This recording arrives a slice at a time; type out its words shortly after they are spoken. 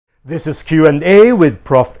This is Q&A with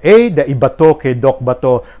Prof. A, the Ibato kay Doc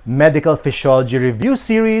Bato Medical Physiology Review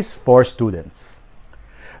Series for students.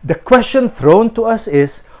 The question thrown to us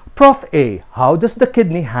is, Prof. A, how does the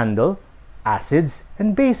kidney handle acids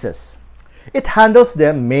and bases? It handles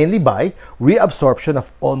them mainly by reabsorption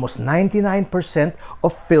of almost 99%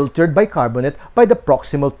 of filtered bicarbonate by the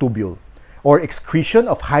proximal tubule, or excretion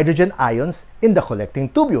of hydrogen ions in the collecting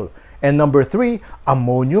tubule. And number 3,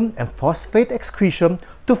 ammonium and phosphate excretion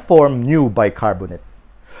to form new bicarbonate.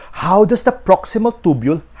 How does the proximal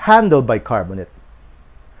tubule handle bicarbonate?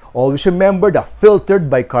 Always remember the filtered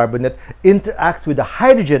bicarbonate interacts with the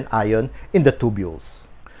hydrogen ion in the tubules.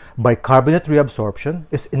 Bicarbonate reabsorption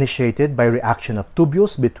is initiated by reaction of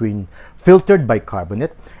tubules between filtered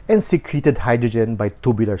bicarbonate and secreted hydrogen by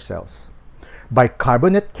tubular cells.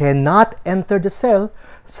 Bicarbonate cannot enter the cell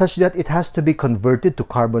such that it has to be converted to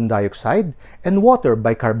carbon dioxide and water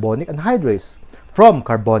by carbonic anhydrase from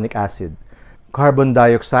carbonic acid. Carbon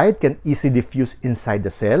dioxide can easily diffuse inside the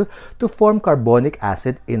cell to form carbonic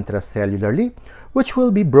acid intracellularly, which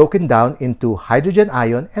will be broken down into hydrogen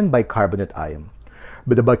ion and bicarbonate ion.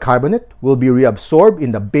 But the bicarbonate will be reabsorbed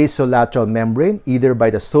in the basolateral membrane either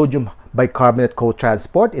by the sodium bicarbonate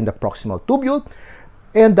cotransport in the proximal tubule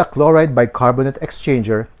and the chloride bicarbonate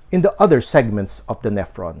exchanger in the other segments of the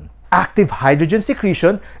nephron. Active hydrogen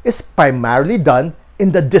secretion is primarily done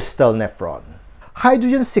in the distal nephron.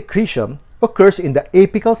 Hydrogen secretion occurs in the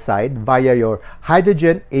apical side via your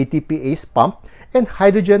hydrogen ATPase pump and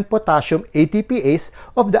hydrogen potassium ATPase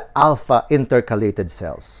of the alpha intercalated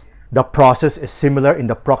cells. The process is similar in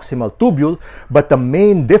the proximal tubule, but the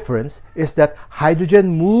main difference is that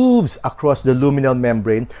hydrogen moves across the luminal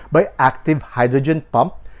membrane by active hydrogen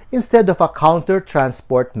pump instead of a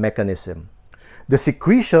counter-transport mechanism. The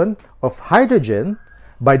secretion of hydrogen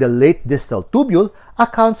by the late distal tubule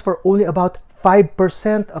accounts for only about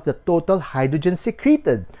 5% of the total hydrogen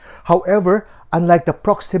secreted. However, unlike the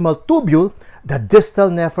proximal tubule, the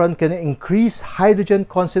distal nephron can increase hydrogen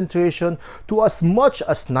concentration to as much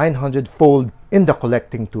as 900-fold in the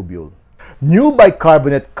collecting tubule. New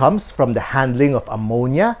bicarbonate comes from the handling of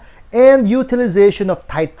ammonia and utilization of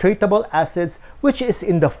titratable acids, which is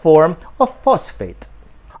in the form of phosphate.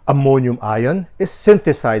 Ammonium ion is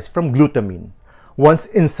synthesized from glutamine. Once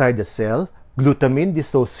inside the cell, glutamine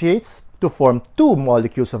dissociates to form 2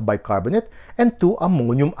 molecules of bicarbonate and 2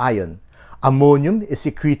 ammonium ion. Ammonium is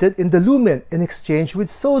secreted in the lumen in exchange with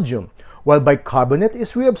sodium, while bicarbonate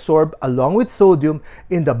is reabsorbed along with sodium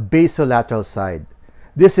in the basolateral side.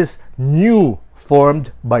 This is new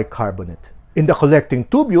formed bicarbonate. In the collecting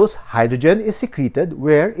tubules, hydrogen is secreted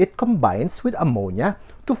where it combines with ammonia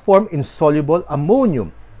to form insoluble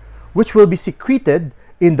ammonium, which will be secreted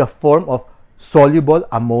in the form of soluble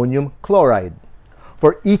ammonium chloride.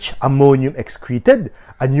 For each ammonium excreted,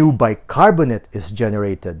 a new bicarbonate is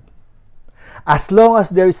generated. As long as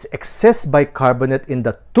there is excess bicarbonate in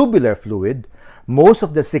the tubular fluid, most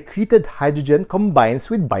of the secreted hydrogen combines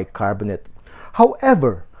with bicarbonate.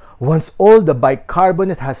 However, once all the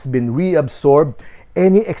bicarbonate has been reabsorbed,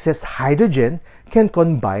 any excess hydrogen can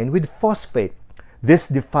combine with phosphate. This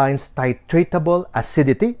defines titratable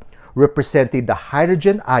acidity, representing the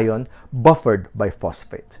hydrogen ion buffered by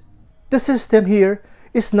phosphate. The system here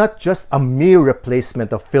is not just a mere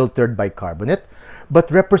replacement of filtered bicarbonate,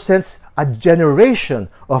 but represents a generation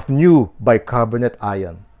of new bicarbonate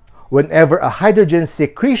ion. Whenever a hydrogen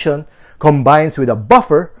secretion combines with a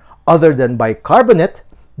buffer other than bicarbonate,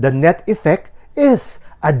 the net effect is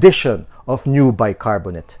addition of new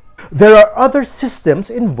bicarbonate. There are other systems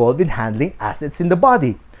involved in handling acids in the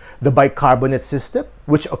body. The bicarbonate system,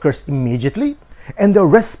 which occurs immediately, and the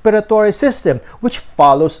respiratory system, which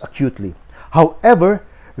follows acutely. However,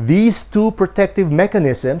 these 2 protective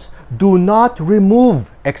mechanisms do not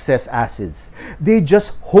remove excess acids. They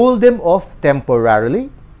just hold them off temporarily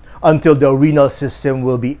until the renal system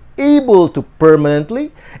will be able to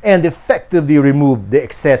permanently and effectively remove the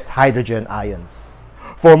excess hydrogen ions.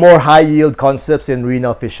 For more high-yield concepts in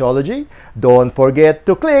renal physiology, don't forget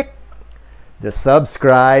to click the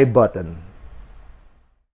subscribe button.